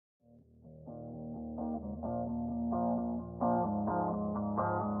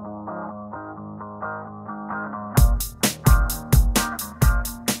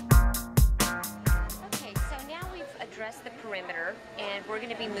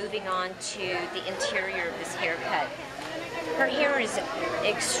moving on to the interior of this haircut. Her hair is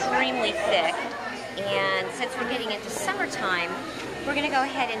extremely thick, and since we're getting into summertime, we're going to go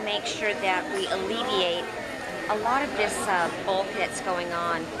ahead and make sure that we alleviate a lot of this bulk that's going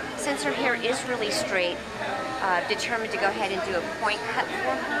on. Since her hair is really straight, determined to go ahead and do a point cut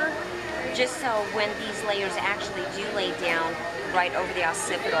for her, just so when these layers actually do lay down right over the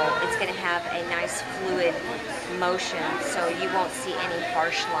occipital, it's going to have a nice fluid motion, so you won't see any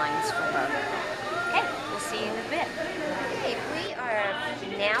harsh lines for her. Okay, we'll see you in a bit. Okay, we are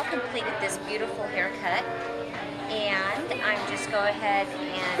now completed this beautiful haircut, and I'm just go ahead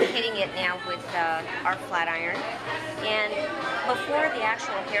and hitting it now with our flat iron. And before the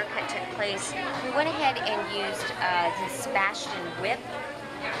actual haircut took place, we went ahead and used the Sebastian whip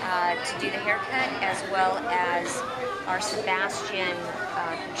to do the haircut, as well as our Sebastian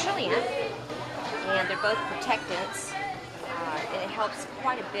Trilliant, and they're both protectants, and it helps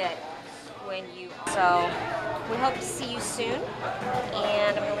quite a bit when you. So we hope to see you soon,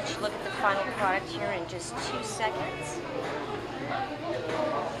 and I'm going to let you look at the final product here in just 2 seconds.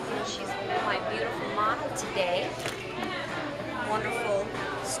 And she's my beautiful model today, wonderful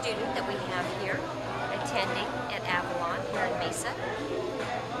student that we have here attending at Avalon here in Mesa.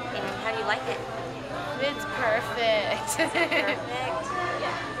 And how do you like it? It's perfect. Perfect.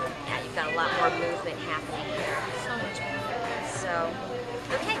 Yeah, you've got a lot more movement happening here. So much more. So,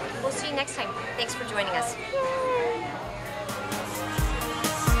 okay, we'll see you next time. Thanks for joining us.